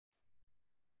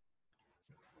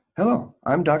Hello,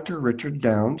 I'm Dr. Richard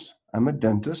Downs. I'm a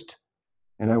dentist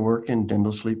and I work in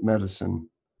dental sleep medicine.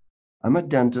 I'm a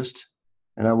dentist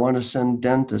and I want to send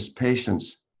dentist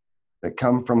patients that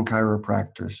come from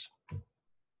chiropractors.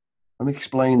 Let me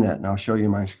explain that and I'll show you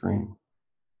my screen.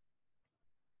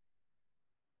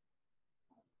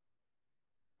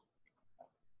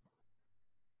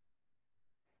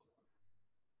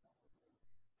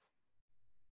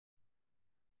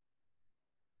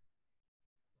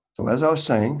 So as I was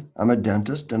saying, I'm a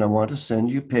dentist and I want to send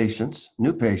you patients,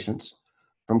 new patients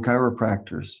from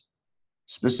chiropractors.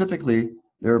 Specifically,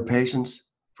 there are patients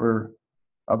for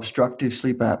obstructive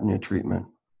sleep apnea treatment.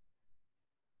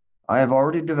 I have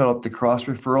already developed the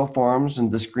cross-referral forms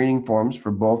and the screening forms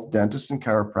for both dentists and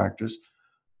chiropractors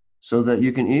so that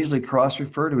you can easily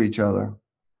cross-refer to each other.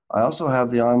 I also have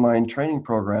the online training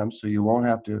program so you won't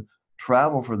have to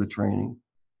travel for the training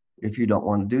if you don't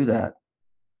want to do that.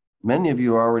 Many of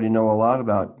you already know a lot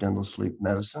about dental sleep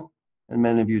medicine, and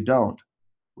many of you don't.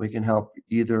 We can help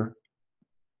either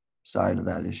side of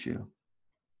that issue.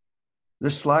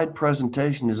 This slide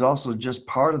presentation is also just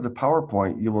part of the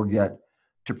PowerPoint you will get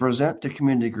to present to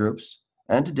community groups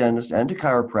and to dentists and to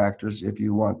chiropractors if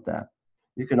you want that.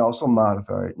 You can also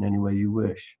modify it in any way you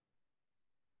wish.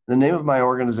 The name of my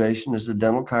organization is the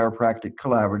Dental Chiropractic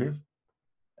Collaborative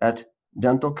at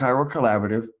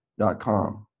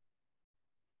dentalchirocollaborative.com.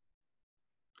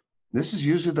 This is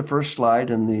usually the first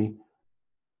slide in the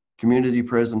community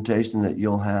presentation that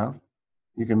you'll have.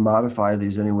 You can modify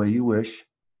these any way you wish.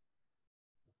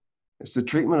 It's the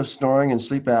treatment of snoring and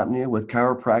sleep apnea with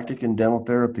chiropractic and dental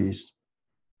therapies.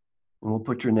 And we'll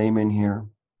put your name in here.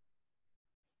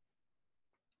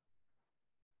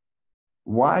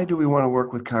 Why do we want to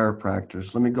work with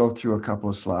chiropractors? Let me go through a couple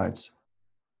of slides.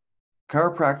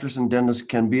 Chiropractors and dentists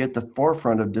can be at the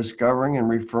forefront of discovering and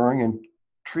referring and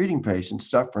treating patients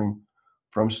suffering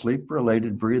from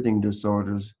sleep-related breathing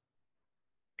disorders.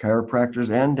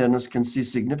 Chiropractors and dentists can see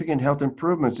significant health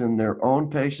improvements in their own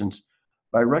patients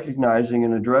by recognizing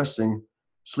and addressing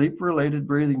sleep-related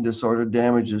breathing disorder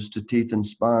damages to teeth and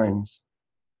spines.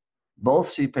 Both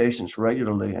see patients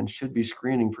regularly and should be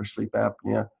screening for sleep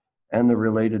apnea and the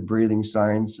related breathing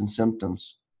signs and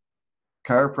symptoms.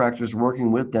 Chiropractors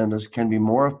working with dentists can be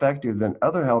more effective than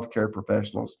other healthcare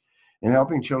professionals in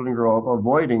helping children grow up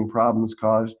avoiding problems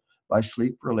caused by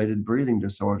sleep-related breathing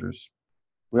disorders.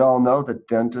 We all know that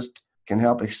dentists can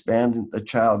help expand the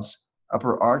child's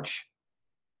upper arch,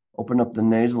 open up the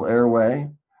nasal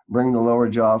airway, bring the lower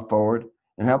jaw forward,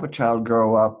 and help a child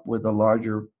grow up with a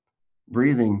larger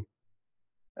breathing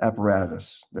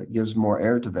apparatus that gives more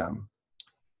air to them.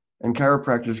 And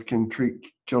chiropractors can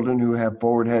treat children who have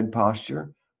forward head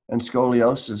posture and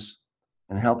scoliosis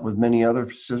and help with many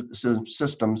other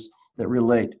systems that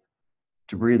relate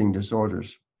to breathing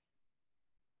disorders.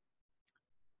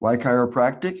 Why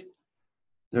chiropractic?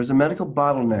 There's a medical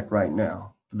bottleneck right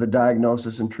now for the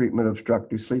diagnosis and treatment of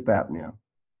obstructive sleep apnea.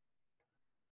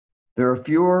 There are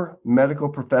fewer medical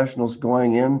professionals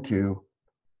going into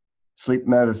sleep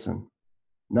medicine,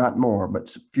 not more,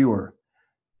 but fewer.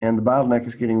 And the bottleneck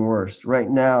is getting worse. Right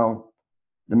now,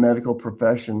 the medical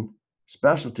profession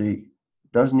specialty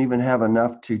doesn't even have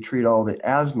enough to treat all the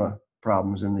asthma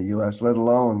problems in the US, let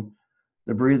alone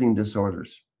the breathing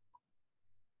disorders.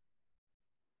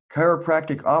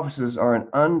 Chiropractic offices are an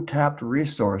untapped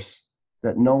resource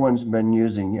that no one's been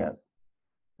using yet.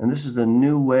 And this is a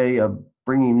new way of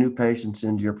bringing new patients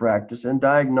into your practice and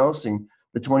diagnosing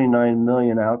the 29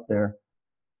 million out there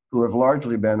who have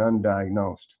largely been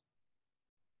undiagnosed.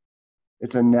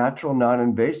 It's a natural,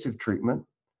 non-invasive treatment.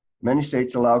 Many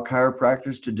states allow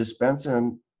chiropractors to dispense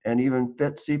and even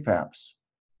fit CPAPs.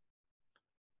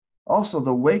 Also,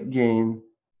 the weight gain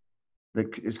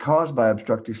that is caused by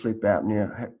obstructive sleep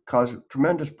apnea causes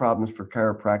tremendous problems for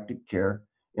chiropractic care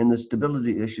in the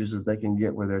stability issues that they can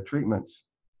get with their treatments.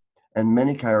 And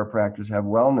many chiropractors have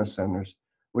wellness centers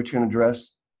which can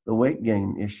address the weight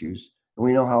gain issues. And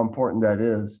we know how important that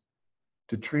is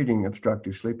to treating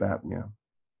obstructive sleep apnea.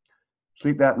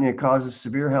 Sleep apnea causes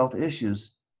severe health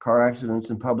issues, car accidents,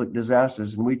 and public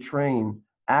disasters, and we train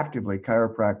actively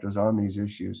chiropractors on these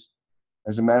issues.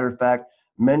 As a matter of fact,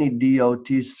 many DOT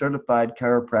certified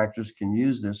chiropractors can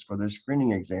use this for their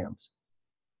screening exams.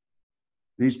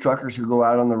 These truckers who go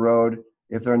out on the road,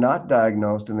 if they're not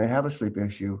diagnosed and they have a sleep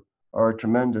issue, are a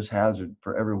tremendous hazard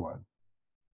for everyone.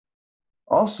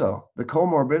 Also, the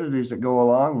comorbidities that go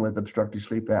along with obstructive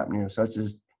sleep apnea, such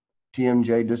as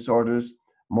TMJ disorders,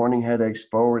 morning headaches,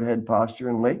 forward head posture,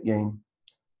 and weight gain,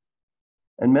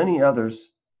 and many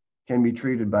others can be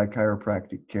treated by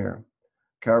chiropractic care.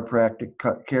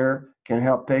 Chiropractic care can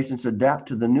help patients adapt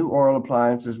to the new oral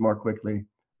appliances more quickly.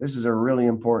 This is a really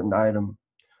important item.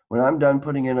 When I'm done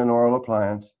putting in an oral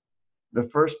appliance, the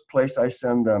first place I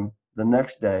send them the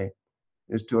next day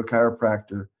is to a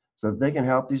chiropractor so that they can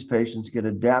help these patients get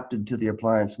adapted to the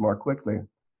appliance more quickly.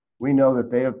 We know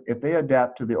that if they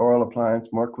adapt to the oral appliance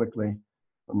more quickly,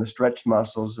 from the stretched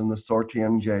muscles and the sore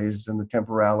TMJs and the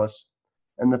temporalis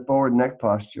and the forward neck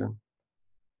posture,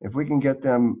 if we can get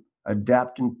them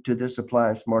adapting to this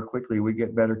appliance more quickly, we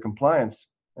get better compliance,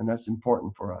 and that's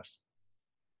important for us.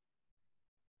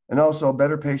 And also,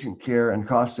 better patient care and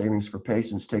cost savings for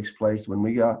patients takes place when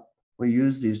we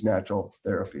use these natural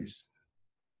therapies.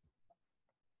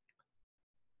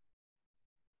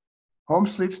 Home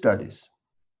sleep studies.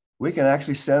 We can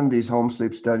actually send these home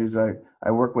sleep studies. I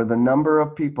work with a number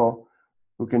of people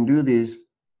who can do these,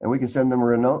 and we can send them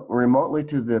remotely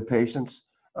to the patients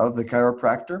of the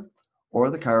chiropractor, or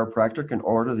the chiropractor can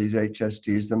order these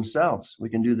HSTs themselves. We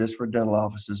can do this for dental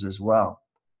offices as well.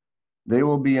 They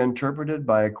will be interpreted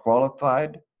by a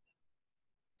qualified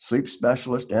sleep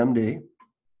specialist, MD.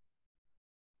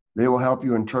 They will help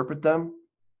you interpret them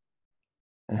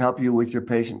and help you with your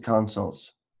patient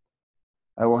consults.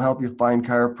 I will help you find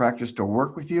chiropractors to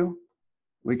work with you.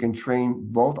 We can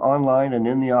train both online and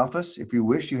in the office. If you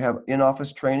wish you have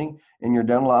in-office training in your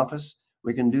dental office,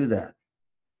 we can do that.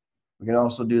 We can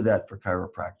also do that for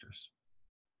chiropractors.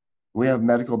 We have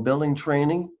medical billing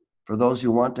training for those who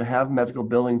want to have medical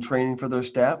billing training for their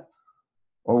staff,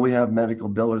 or we have medical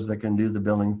billers that can do the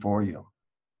billing for you.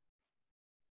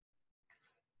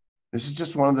 This is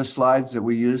just one of the slides that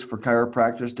we use for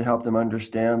chiropractors to help them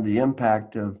understand the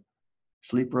impact of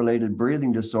sleep-related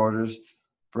breathing disorders.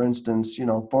 For instance,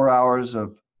 4 hours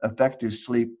of effective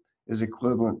sleep is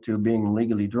equivalent to being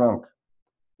legally drunk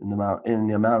in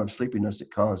the amount of sleepiness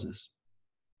it causes.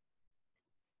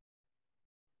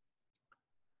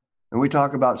 And we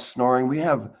talk about snoring. We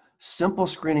have simple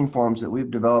screening forms that we've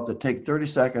developed that take 30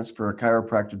 seconds for a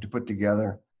chiropractor to put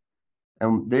together.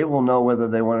 And they will know whether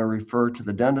they want to refer to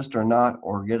the dentist or not,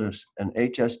 or get an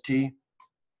HST.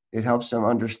 It helps them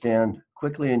understand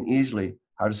quickly and easily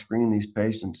how to screen these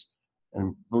patients.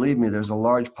 And believe me, there's a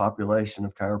large population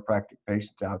of chiropractic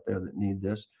patients out there that need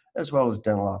this, as well as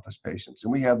dental office patients.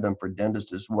 And we have them for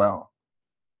dentists as well.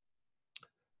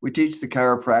 We teach the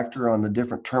chiropractor on the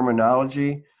different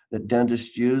terminology that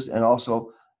dentists use, and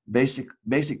also basic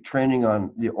training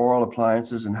on the oral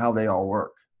appliances and how they all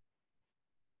work.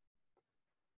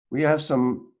 We have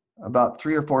about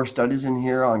 3 or 4 studies in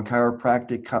here on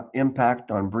chiropractic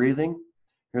impact on breathing.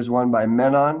 Here's one by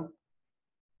Menon.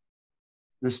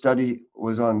 This study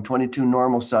was on 22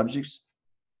 normal subjects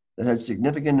that had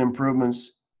significant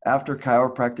improvements after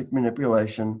chiropractic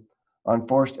manipulation on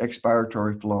forced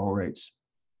expiratory flow rates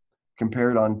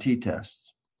compared on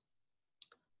t-tests.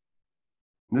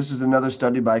 This is another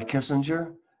study by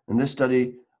Kissinger, and this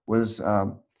study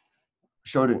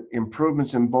showed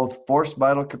improvements in both forced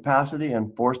vital capacity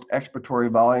and forced expiratory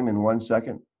volume in 1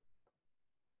 second.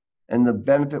 And the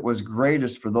benefit was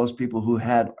greatest for those people who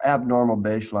had abnormal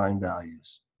baseline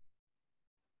values.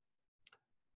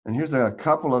 And here's a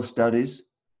couple of studies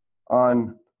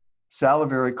on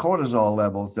salivary cortisol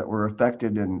levels that were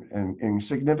affected and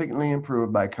significantly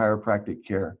improved by chiropractic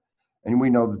care. And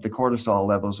we know that the cortisol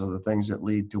levels are the things that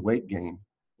lead to weight gain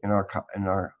in our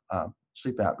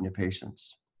sleep apnea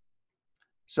patients.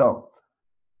 So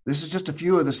this is just a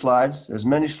few of the slides. There's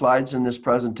many slides in this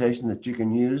presentation that you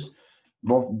can use,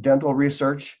 both dental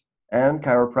research and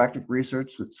chiropractic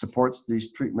research that supports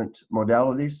these treatment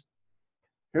modalities.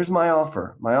 Here's my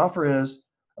offer. My offer is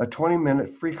a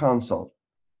 20-minute free consult.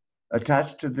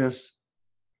 Attached to this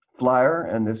flyer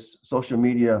and this social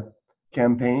media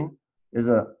campaign is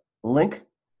a link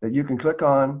that you can click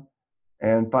on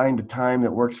and find a time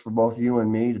that works for both you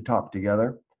and me to talk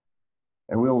together.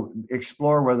 And we'll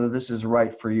explore whether this is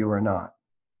right for you or not.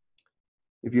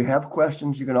 If you have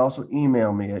questions, you can also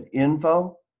email me at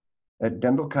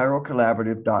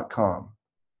info@dentalchirocollaborative.com.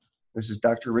 This is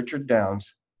Dr. Richard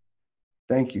Downs.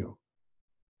 Thank you.